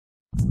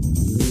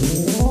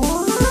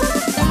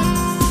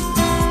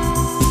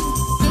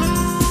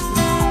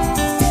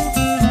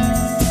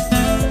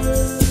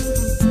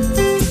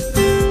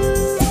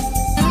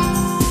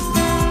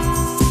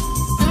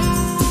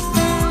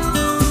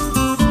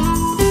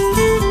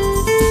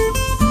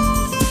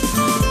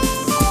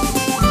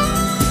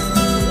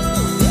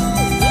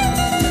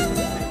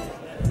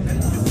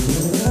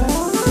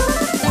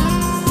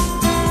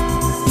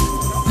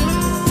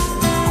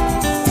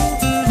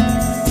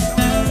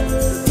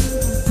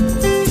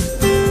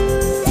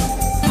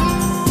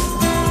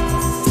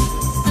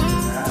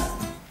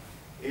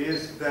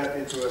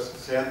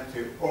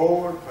To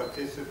all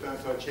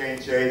participants or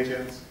change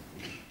agents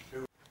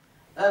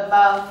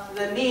about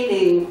the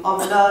meaning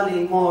of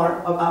learning more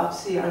about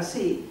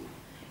CRC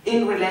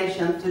in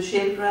relation to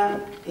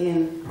children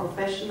in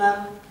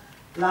professional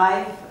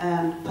life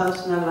and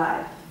personal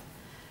life.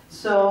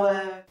 So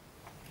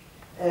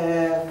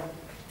I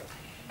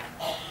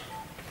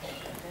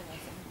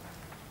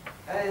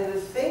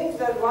think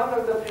that one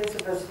of the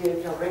principals here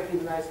can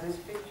recognize this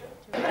picture.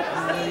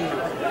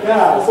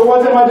 Yeah, so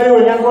what am I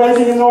doing? I'm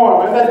breaking a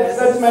norm, and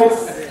that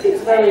makes it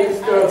very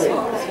disturbing.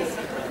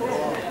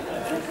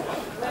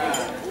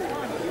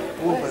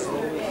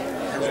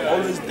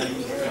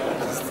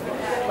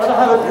 But I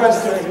have a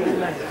question for you.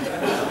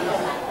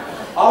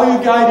 Are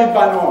you guided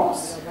by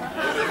norms?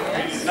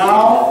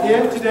 Now,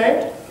 here,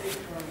 today?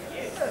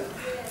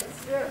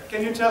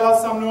 Can you tell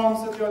us some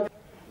norms that you're...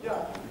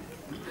 Yeah.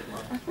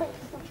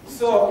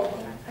 So,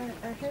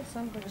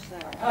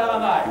 Hal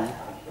and I,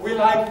 we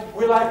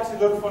like to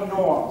look for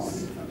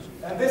norms,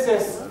 and this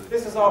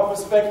is our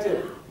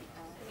perspective.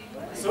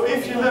 So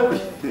if you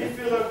look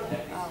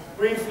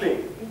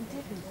briefly,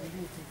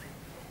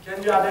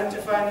 can you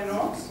identify any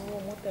norms?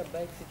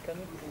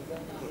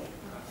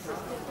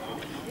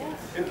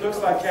 It looks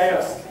like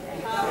chaos.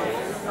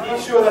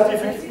 Be sure that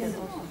if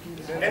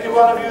any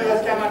one of you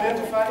that can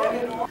identify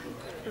any norm.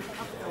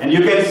 And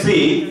you can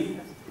see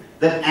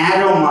that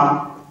arrow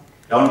mark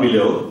down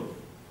below.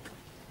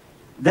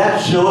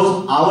 That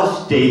shows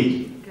our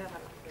state,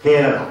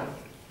 Kerala.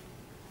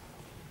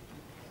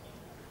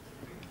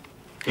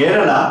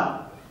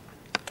 Kerala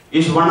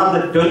is one of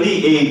the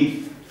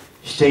 28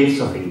 states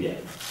of India.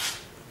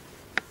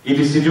 It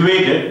is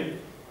situated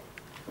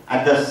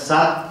at the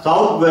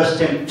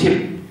southwestern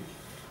tip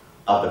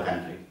of the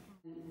country.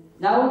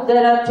 Now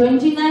there are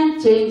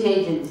 29 change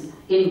agents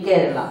in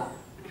Kerala.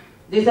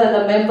 These are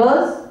the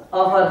members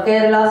of our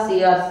Kerala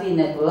CRC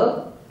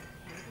network,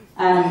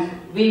 and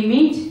we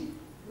meet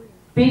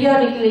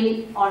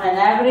periodically on an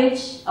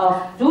average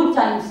of 2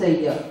 times a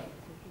year.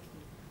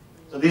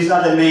 So these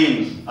are the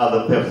names of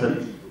the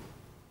person.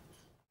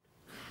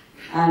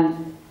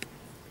 And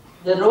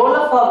the role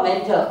of our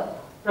mentor,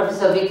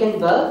 Professor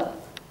Wickenberg,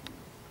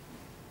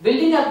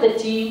 building up the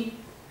team,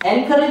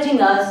 encouraging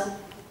us,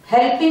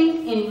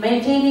 helping in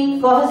maintaining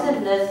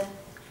cohesiveness,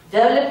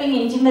 developing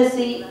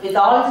intimacy with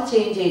all the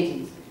change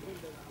agents.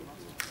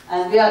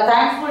 And we are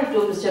thankful to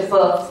Mr.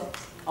 Ferg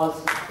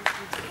also.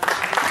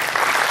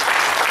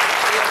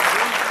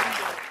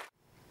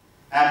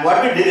 And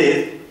what we did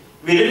is,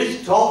 we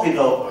didn't stop with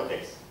our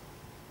projects.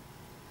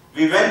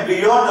 We went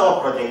beyond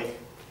our project.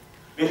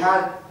 We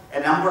had a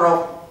number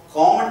of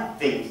common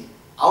things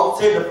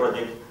outside the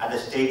project at the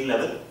state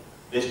level,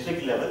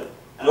 district level,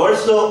 and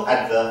also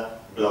at the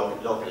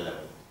local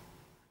level.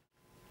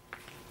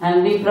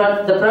 And the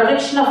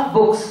production of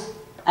books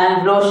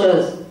and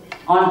brochures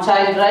on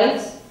child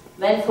rights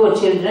meant for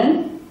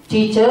children,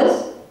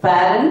 teachers,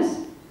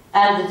 parents,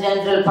 and the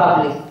general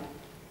public.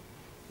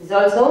 It's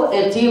also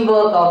a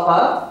teamwork of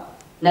our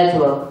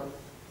network.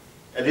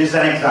 This is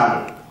an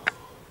example.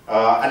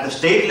 At the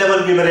state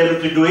level we were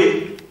able to do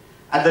it,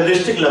 at the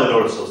district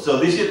level also. So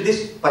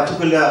this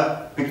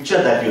particular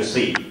picture that you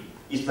see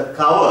is the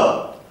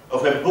cover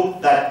of a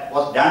book that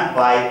was done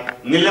by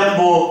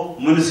Nilambo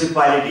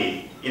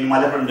municipality in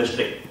Malappuram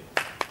district.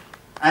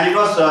 And it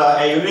was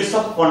a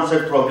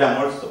UNICEF-sponsored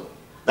program also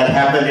that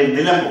happened in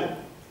Nilambo.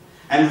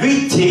 And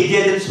we change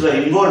agents were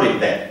involved in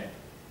that.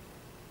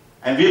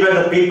 And we were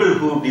the people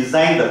who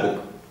designed the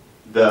book.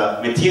 The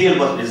material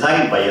was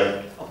designed by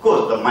us. Of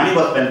course, the money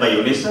was spent by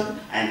UNICEF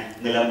and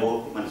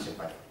Nilambo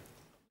municipality.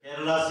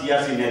 Kerala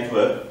CRC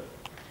network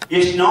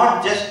is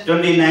not just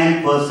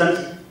 29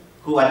 persons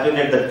who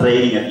attended the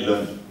training and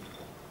learning.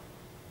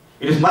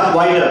 It is much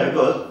wider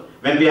because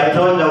when we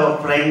approached our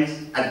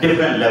friends at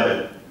different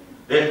level,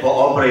 they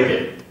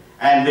cooperated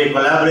and they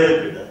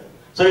collaborated with us.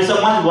 So it's a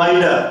much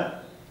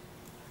wider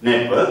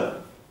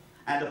network.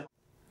 And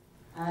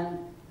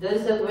there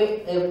is a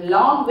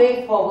long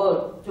way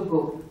forward to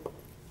go.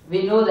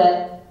 We know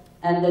that,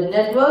 and the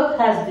network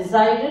has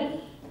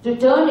decided to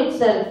turn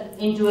itself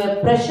into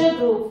a pressure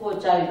group for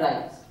child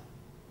rights.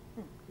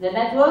 The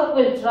network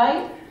will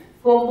try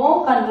for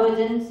more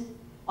convergence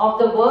of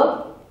the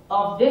work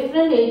of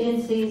different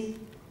agencies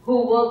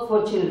who work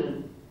for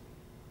children.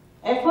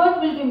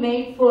 Effort will be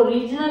made for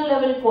regional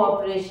level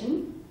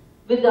cooperation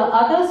with the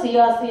other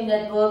CRC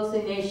networks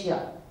in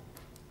Asia.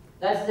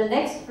 That's the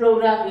next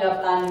program we are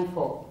planning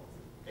for.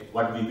 It's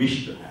what we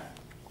wish to have.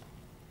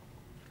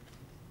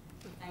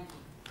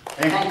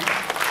 Thank you.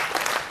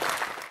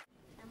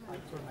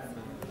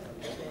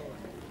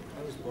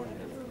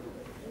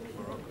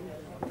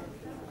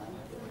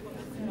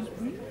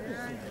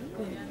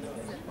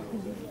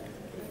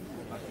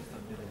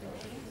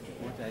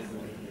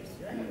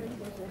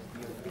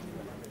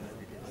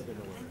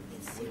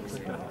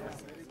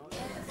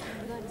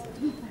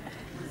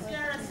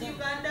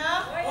 Uganda?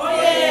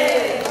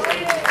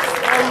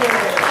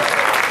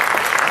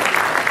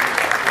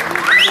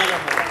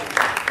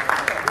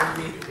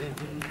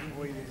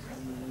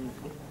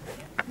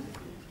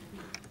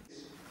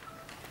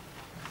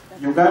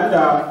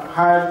 Uganda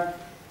had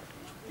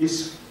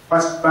its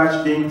first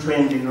batch being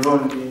trained in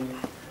Londi,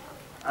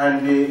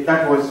 and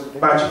that was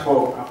batch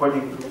 4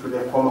 according to the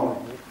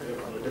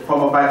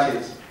former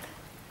batches.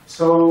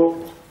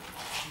 So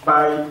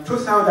by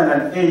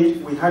 2008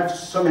 we had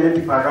so many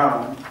people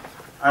around,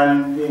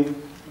 and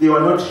they were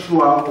not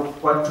sure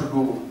of what to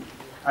do.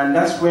 And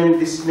that's when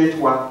this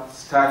network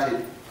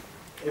started.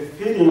 A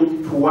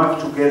feeling to work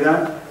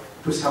together,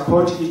 to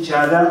support each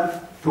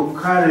other, to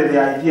carry the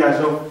ideas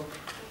of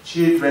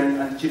children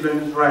and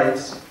children's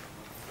rights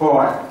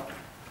forward.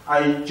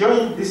 I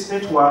joined this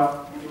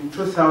network in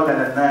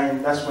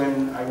 2009, that's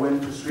when I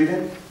went to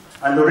Sweden,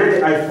 and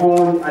already I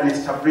formed an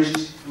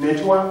established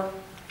network.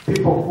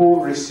 People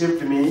who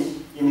received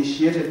me,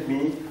 initiated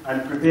me,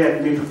 and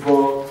prepared me to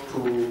go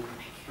to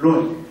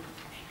Lund.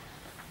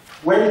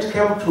 When it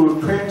came to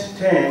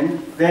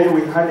 2010, then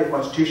we had a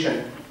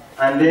constitution,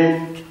 and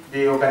then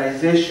the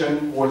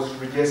organization was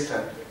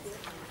registered.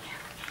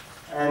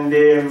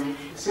 And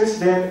since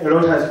then, a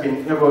lot has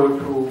been able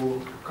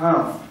to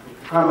come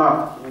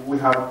up. We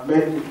have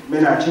made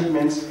many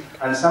achievements,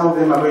 and some of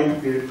them are going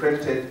to be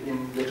reflected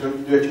in the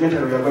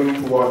documentary we are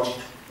going to watch.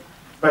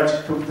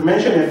 But to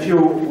mention a few,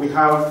 we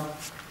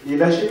have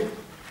leadership,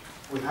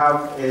 we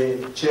have a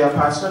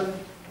chairperson,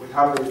 we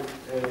have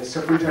a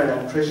secretary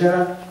and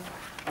treasurer,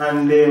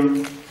 and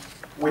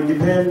we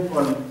depend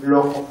on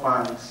local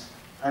funds.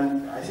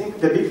 And I think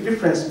the big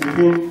difference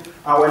between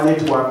our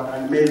network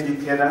and maybe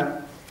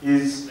Kenya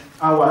is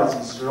ours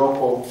is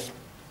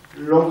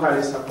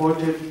locally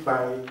supported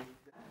by.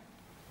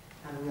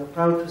 And we are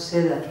proud to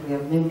say that we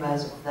are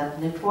members of that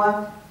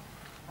network,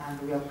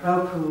 and we are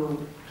proud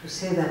to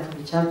say that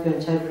we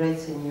champion child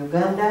rights in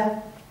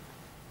Uganda,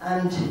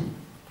 and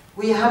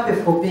we are happy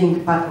for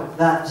being part of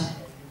that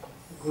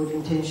good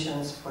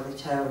intentions for the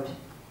child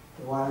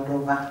the world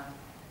over.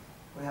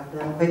 We have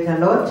done quite a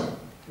lot.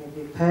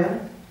 Maybe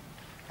Pearl,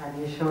 can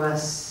you show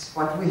us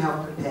what we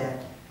have prepared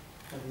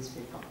for these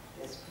people?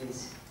 Yes,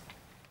 please.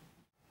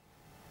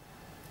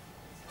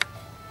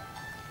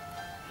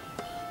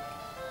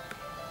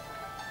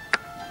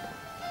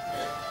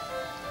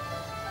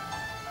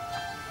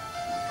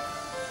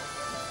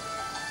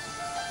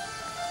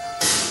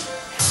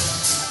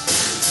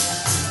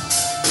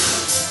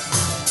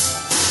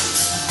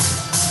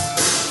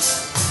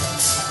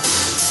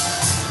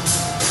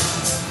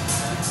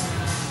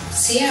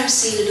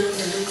 CRC Lund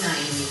Alumni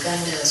in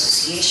Uganda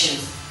Association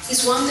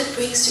is one that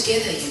brings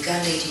together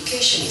Uganda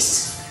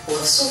educationists who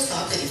have so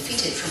far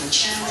benefited from a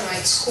child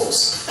rights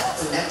course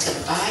conducted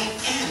by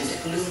and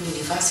Lund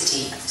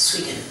University,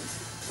 Sweden.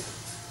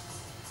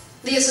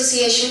 The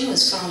association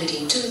was founded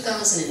in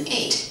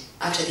 2008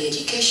 after the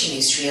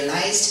educationists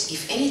realized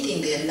if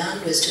anything they had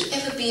learned was to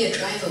ever be a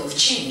driver of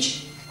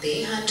change,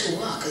 they had to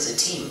work as a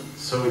team.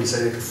 So we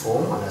decided to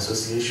form an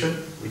association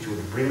which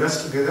would bring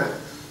us together,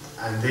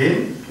 and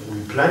then we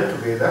plan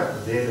together,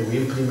 then we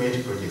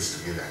implement projects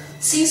together.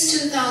 Since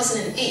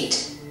 2008,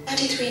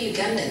 33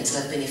 Ugandans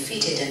have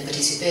benefited and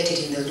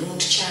participated in the Lund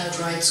Child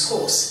Rights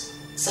course.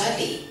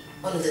 Sadly,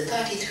 one of the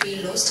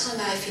 33 lost her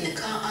life in a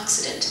car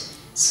accident,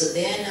 so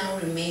there now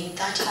remain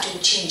 32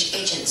 change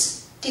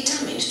agents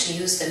determined to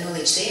use the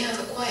knowledge they have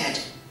acquired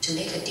to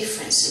make a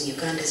difference in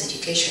Uganda's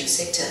education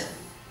sector.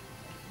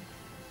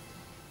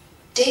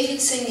 David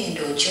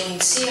Sengendo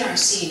joined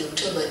CRC in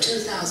October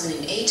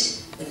 2008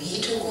 when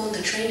he took on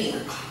the training.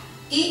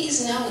 He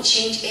is now a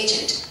change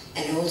agent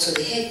and also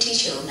the head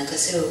teacher of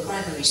Nakasero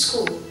Primary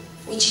School,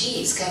 which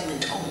is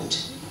government-owned.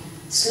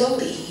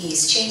 Slowly, he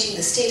is changing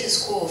the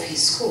status quo of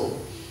his school.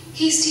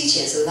 His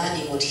teachers are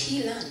learning what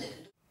he learned.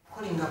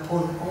 Calling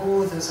upon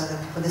all those other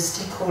people, the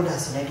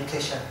stakeholders in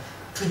education,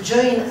 to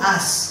join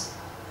us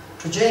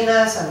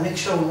and make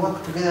sure we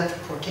work together to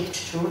protect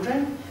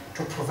children,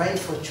 to provide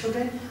for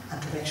children,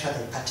 and to make sure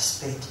they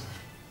participate.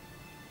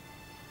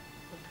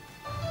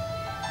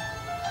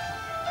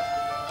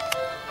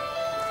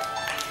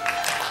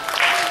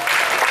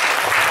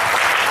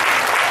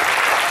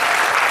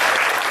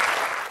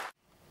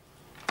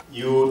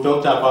 You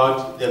talked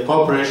about the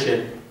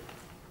cooperation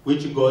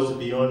which goes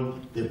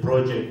beyond the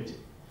project.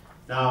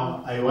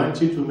 Now, I want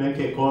you to make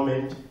a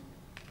comment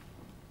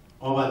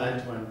over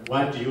that one.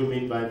 What do you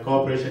mean by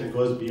cooperation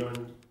goes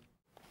beyond?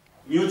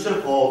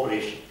 Mutual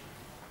cooperation.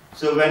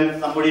 So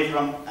when somebody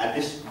from a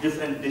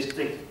different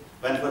district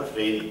went for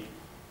training,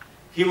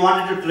 he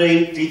wanted to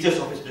train teachers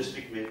of his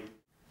district maybe.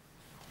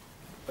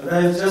 But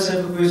I just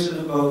have a question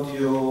about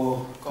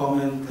your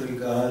comment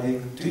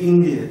regarding to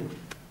India,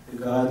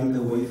 regarding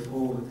the way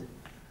forward.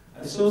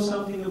 I saw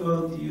something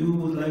about you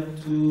would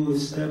like to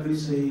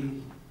establish a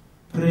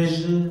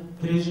pressure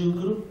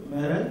group, am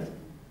I right?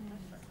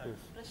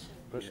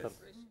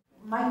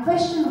 My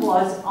question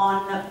was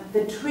on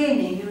the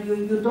training.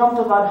 You talked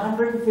about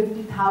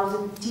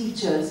 150,000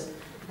 teachers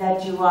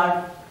that you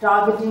are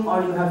targeting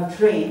or you have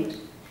trained.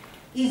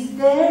 Is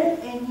there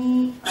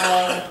any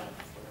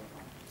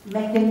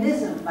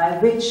mechanism by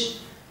which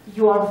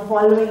you are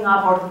following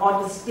up,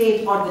 or the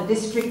state or the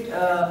district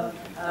or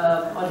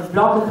the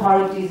block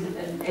authorities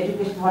and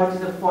education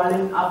authorities are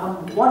following up on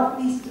what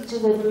these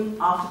teachers are doing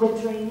after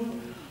the training?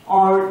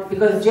 Or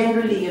because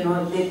generally, you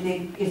know,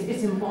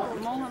 it's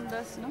important.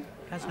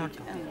 That's not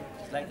true.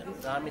 It's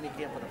like the army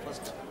came for the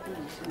first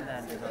and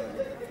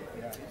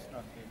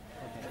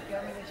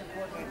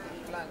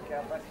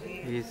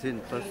he's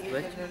in first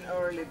batch. In an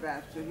early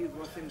batch, so he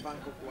was in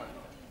Bangkok 1.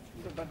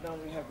 So, but now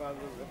we have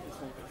other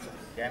representatives.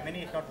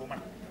 Germany is not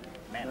woman.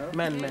 Men.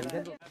 Men.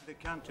 Have the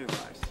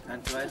country-wise.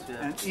 Country-wise,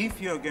 yeah. And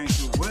if you're going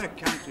to work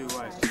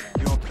country-wise,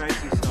 your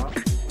places are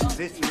in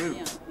this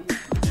room.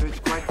 So it's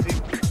quite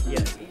simple.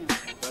 yes.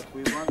 But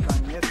we want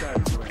Agneta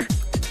as well.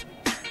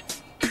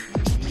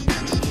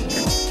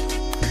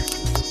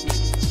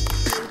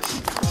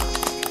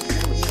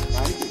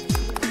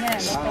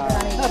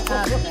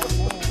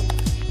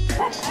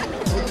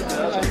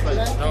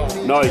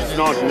 No, it's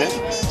not.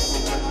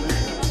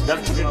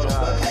 That's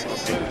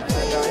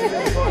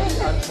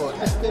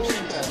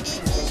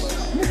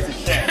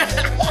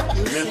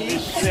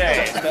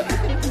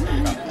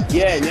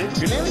yeah,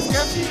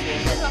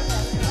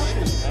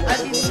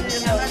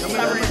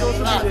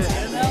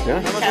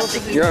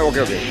 yeah,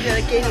 okay.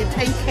 Gave you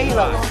 10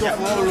 kilos.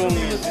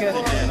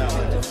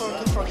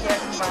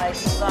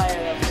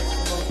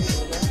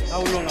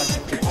 How long?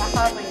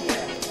 Half a year.